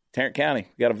County,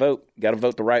 got to vote. Got to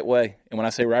vote the right way. And when I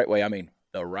say right way, I mean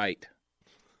the right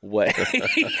way.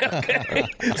 Okay.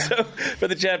 So for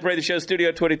the Chad Brady Show,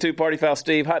 Studio 22, Party Foul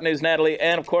Steve, Hot News Natalie,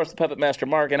 and of course the Puppet Master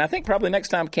Mark. And I think probably next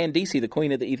time Candice, the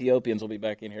Queen of the Ethiopians, will be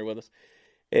back in here with us.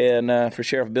 And for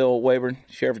Sheriff Bill Waybourn,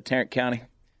 Sheriff of Tarrant County,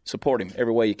 support him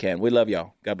every way you can. We love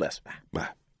y'all. God bless. Bye.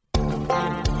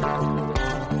 Bye.